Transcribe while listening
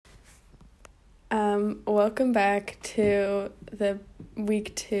Welcome back to the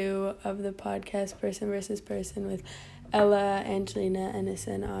week 2 of the podcast Person versus Person with Ella, Angelina, Anissa,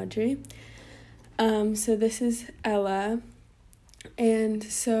 and Audrey. So this is Ella, and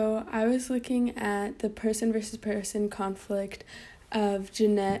so I was looking at the person versus person conflict of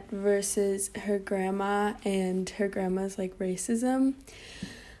Jeanette versus her grandma and her grandma's racism.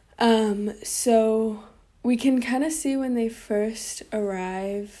 So we can kind of see when they first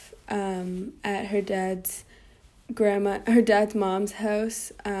arrive at her dad's mom's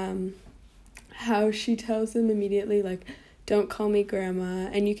house, how she tells them immediately, don't call me grandma,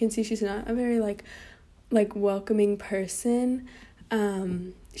 and you can see she's not a very welcoming person.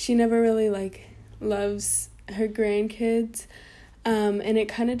 She never really loves her grandkids, and it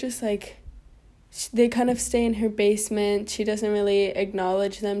kind of just they kind of stay in her basement. She doesn't really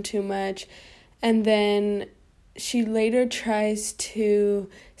acknowledge them too much. And then she later tries to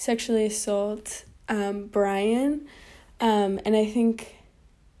sexually assault Brian. And I think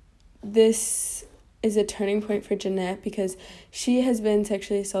this is a turning point for Jeanette because she has been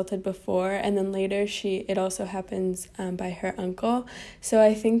sexually assaulted before, and then later it also happens by her uncle. So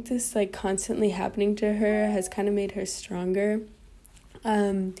I think this constantly happening to her has kind of made her stronger.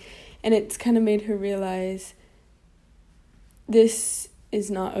 And it's kind of made her realize this is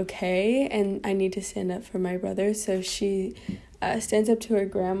not okay and I need to stand up for my brother. So she stands up to her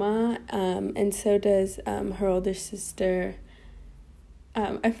grandma, and so does her older sister.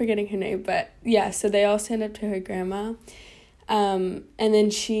 I'm forgetting her name, but yeah, so they all stand up to her grandma. And then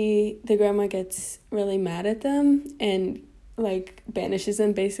the grandma gets really mad at them and banishes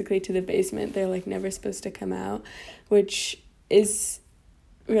them basically to the basement. They're never supposed to come out, which is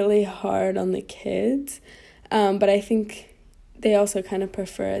really hard on the kids. But I think they also kind of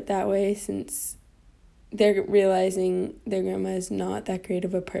prefer it that way since they're realizing their grandma is not that great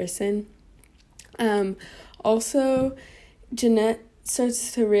of a person. Also, Jeanette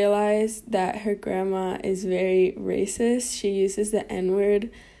starts to realize that her grandma is very racist. She uses the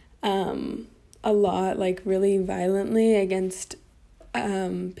N-word a lot, really violently against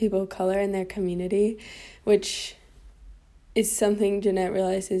people of color in their community, which is something Jeanette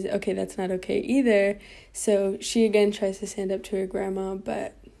realizes, okay, that's not okay either. So she again tries to stand up to her grandma,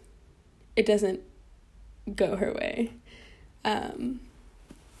 but it doesn't go her way.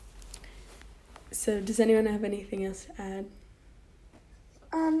 So does anyone have anything else to add?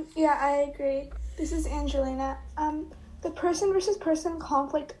 Yeah, I agree. This is Angelina. The person versus person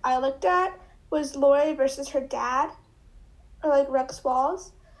conflict I looked at was Lori versus her dad, or Rex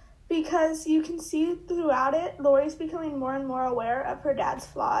Walls. Because you can see throughout it, Lori's becoming more and more aware of her dad's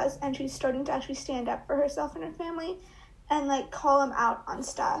flaws, and she's starting to actually stand up for herself and her family and, call him out on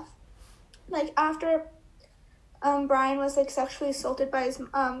stuff. After Brian was, sexually assaulted by his,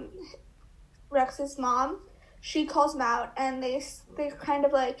 Rex's mom, she calls him out, and they're kind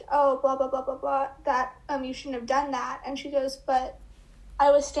of oh, blah, blah, blah, blah, blah, that, you shouldn't have done that. And she goes, but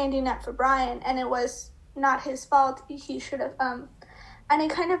I was standing up for Brian, and it was not his fault. He should have, and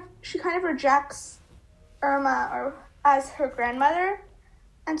she kind of rejects Irma as her grandmother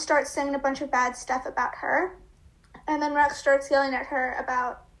and starts saying a bunch of bad stuff about her. And then Rex starts yelling at her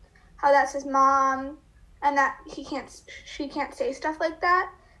about how that's his mom and that she can't say stuff like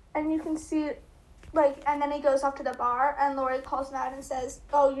that. And you can see, and then he goes off to the bar and Lori calls him out and says,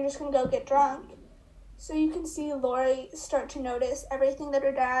 oh, you're just going to go get drunk. So you can see Lori start to notice everything that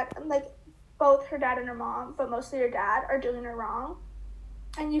her dad, both her dad and her mom, but mostly her dad, are doing her wrong.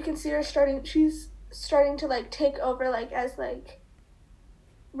 And you can see she's starting to, take over, as,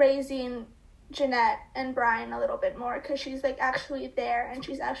 raising Jeanette and Brian a little bit more, because she's, actually there, and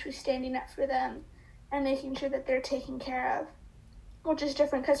she's actually standing up for them and making sure that they're taken care of, which is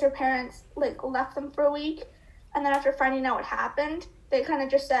different because her parents, left them for a week, and then after finding out what happened, they kind of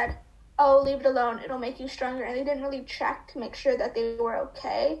just said, oh, leave it alone, it'll make you stronger, and they didn't really check to make sure that they were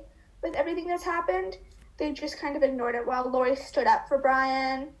okay with everything that's happened. They just kind of ignored it while Lori stood up for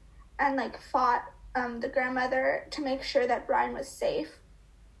Brian and, fought the grandmother to make sure that Brian was safe,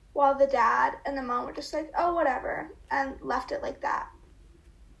 while the dad and the mom were just oh, whatever, and left it like that.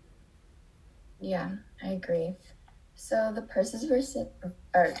 Yeah, I agree. So this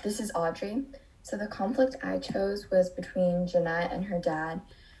is Audrey. So the conflict I chose was between Jeanette and her dad,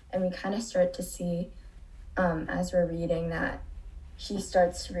 and we kind of start to see, as we're reading, that she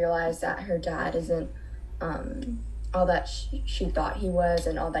starts to realize that her dad isn't all that she thought he was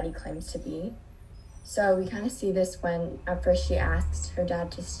and all that he claims to be. So we kind of see this when at first she asks her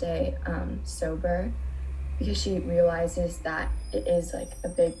dad to stay sober because she realizes that it is a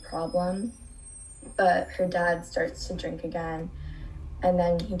big problem, but her dad starts to drink again and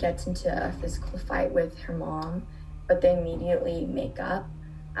then he gets into a physical fight with her mom, but they immediately make up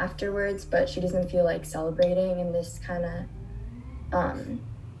afterwards, but she doesn't feel like celebrating, and this kind of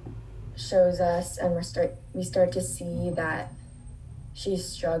shows us, and we start to see that she's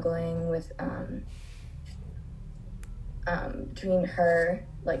struggling with between her,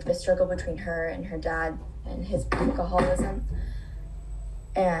 like the struggle between her and her dad and his alcoholism,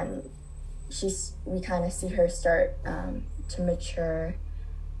 and we kind of see her start to mature,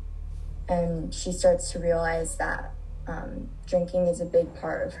 and she starts to realize that drinking is a big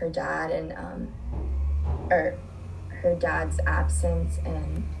part of her dad, and or her dad's absence,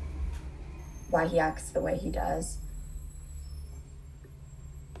 and why he acts the way he does.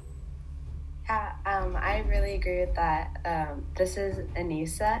 Yeah, I really agree with that. This is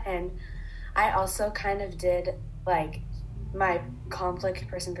Anissa, and I also kind of did, like, my conflict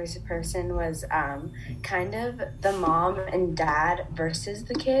person versus person was kind of the mom and dad versus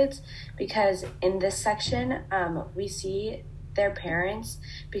the kids, because in this section we see their parents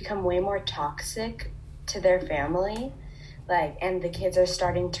become way more toxic to their family, like, and the kids are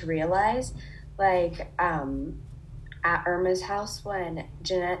starting to realize, like, at Irma's house, when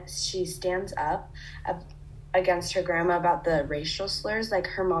Jeanette, she stands up against her grandma about the racial slurs, like,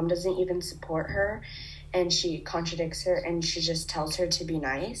 her mom doesn't even support her, and she contradicts her, and she just tells her to be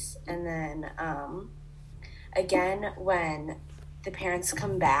nice. And then again, when the parents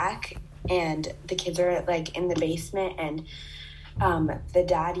come back and the kids are, like, in the basement, and the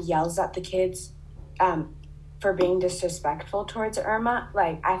dad yells at the kids for being disrespectful towards Irma,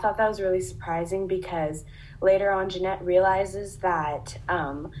 like, I thought that was really surprising, because later on Jeanette realizes that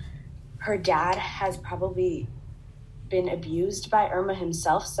her dad has probably been abused by Irma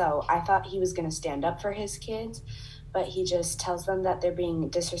himself, so I thought he was going to stand up for his kids, but he just tells them that they're being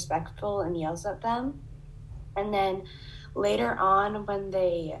disrespectful and yells at them. And then later on, when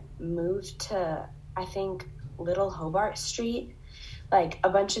they move to, I think, Little Hobart Street, like, a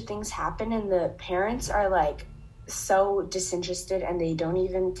bunch of things happen, and the parents are, like, so disinterested, and they don't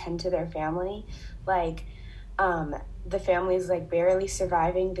even tend to their family. Like, the family's, like, barely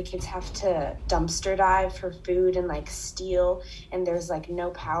surviving. The kids have to dumpster dive for food and, like, steal, and there's, like,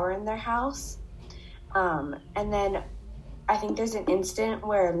 no power in their house. And then I think there's an incident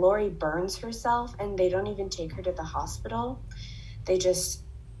where Lori burns herself, and they don't even take her to the hospital. They just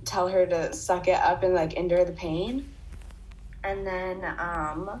tell her to suck it up and, like, endure the pain. And then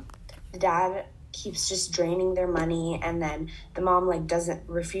the dad keeps just draining their money, and then the mom, like,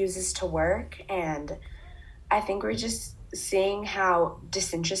 refuses to work, and I think we're just seeing how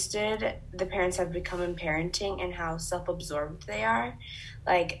disinterested the parents have become in parenting and how self-absorbed they are.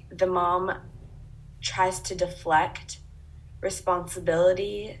 Like, the mom tries to deflect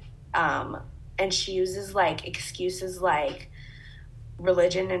responsibility, and she uses, like, excuses like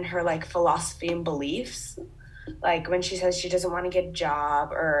religion and her, like, philosophy and beliefs. Like, when she says she doesn't want to get a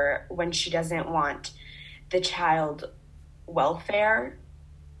job, or when she doesn't want the child welfare,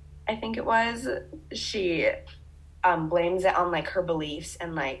 I think it was, she blames it on, like, her beliefs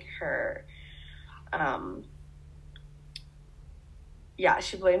and, like, her,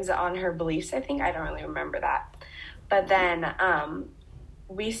 she blames it on her beliefs, I think. I don't really remember that. But then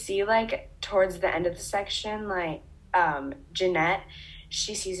we see, like, towards the end of the section, like, Jeanette,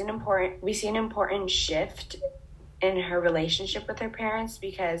 we see an important shift in her relationship with her parents,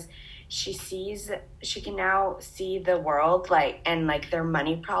 because she can now see the world, like, and, like, their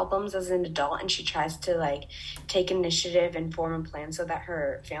money problems as an adult, and she tries to, like, take initiative and form a plan so that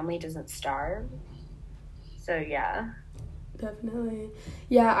her family doesn't starve. So, yeah. Definitely.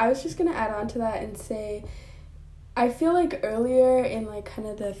 Yeah, I was just going to add on to that and say, I feel like earlier in, like, kind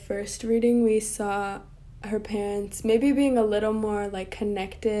of the first reading, we saw her parents maybe being a little more, like,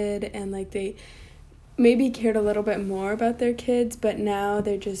 connected, and, like, they maybe cared a little bit more about their kids, but now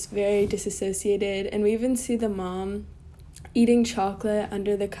they're just very disassociated. And we even see the mom eating chocolate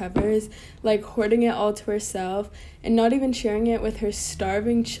under the covers, like, hoarding it all to herself and not even sharing it with her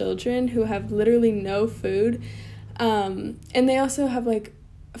starving children who have literally no food. And they also have, like,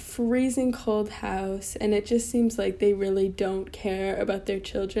 a freezing cold house, and it just seems like they really don't care about their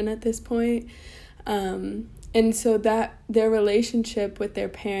children at this point. And so that their relationship with their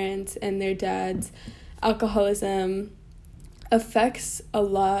parents and their dad's alcoholism affects a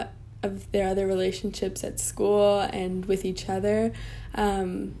lot of their other relationships at school and with each other,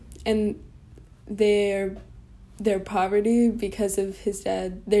 and their poverty because of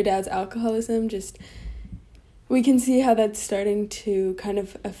their dad's alcoholism. Just, we can see how that's starting to kind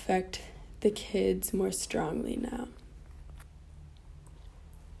of affect the kids more strongly now.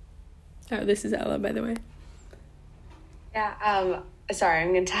 Oh, this is Ella, by the way. Yeah, sorry,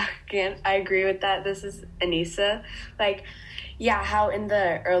 I'm gonna talk again. I agree with that. This is Anissa. Like, yeah, how in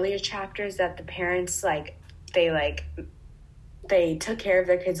the earlier chapters that the parents they took care of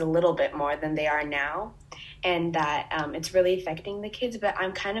their kids a little bit more than they are now, and that it's really affecting the kids. But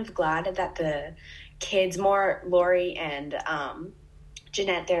I'm kind of glad that the kids, more Lori and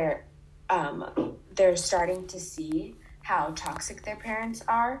Jeanette, they're starting to see how toxic their parents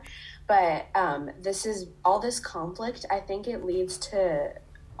are. But this conflict, I think it leads to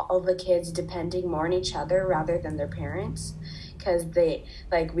all the kids depending more on each other rather than their parents, because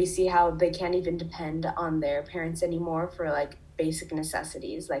we see how they can't even depend on their parents anymore for like basic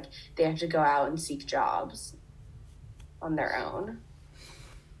necessities. Like they have to go out and seek jobs on their own.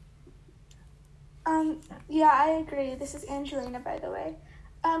 Yeah, I agree. This is Angelina, by the way.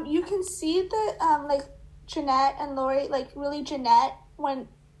 You can see that Jeanette and Lori, really Jeanette, when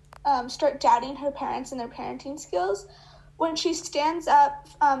start doubting her parents and their parenting skills, when she stands up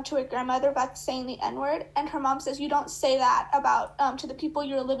to her grandmother about saying the N-word, and her mom says, you don't say that about to the people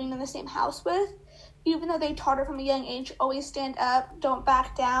you're living in the same house with, even though they taught her from a young age, always stand up, don't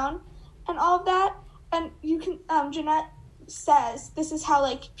back down, and all of that. And you can, Jeanette says this is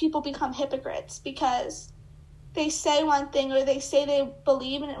how people become hypocrites, because they say one thing, or they say they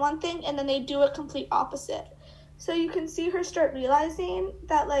believe in one thing, and then they do a complete opposite. So you can see her start realizing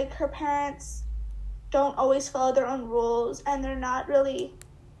that her parents don't always follow their own rules, and they're not really,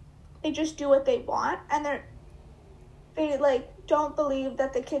 they just do what they want, and they don't believe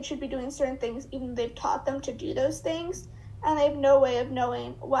that the kids should be doing certain things even though they've taught them to do those things, and they have no way of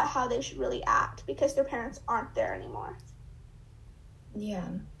knowing how they should really act because their parents aren't there anymore. Yeah,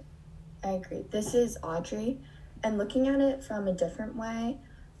 I agree. This is Audrey, and looking at it from a different way,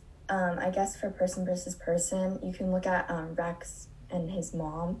 I guess for person versus person, you can look at Rex and his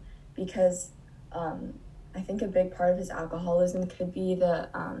mom, because I think a big part of his alcoholism could be the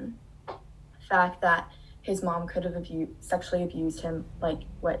fact that his mom could have sexually abused him, like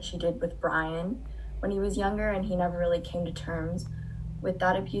what she did with Brian when he was younger, and he never really came to terms with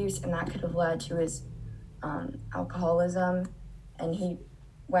that abuse, and that could have led to his alcoholism. And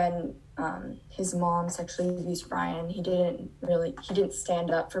when his mom sexually abused Brian, he didn't stand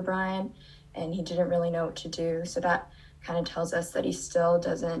up for Brian, and he didn't really know what to do. So that kind of tells us that he still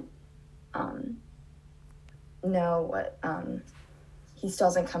doesn't know what, he still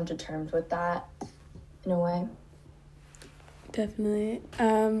hasn't come to terms with that in a way. Definitely.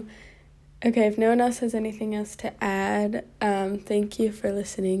 Okay, if no one else has anything else to add, thank you for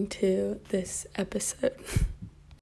listening to this episode.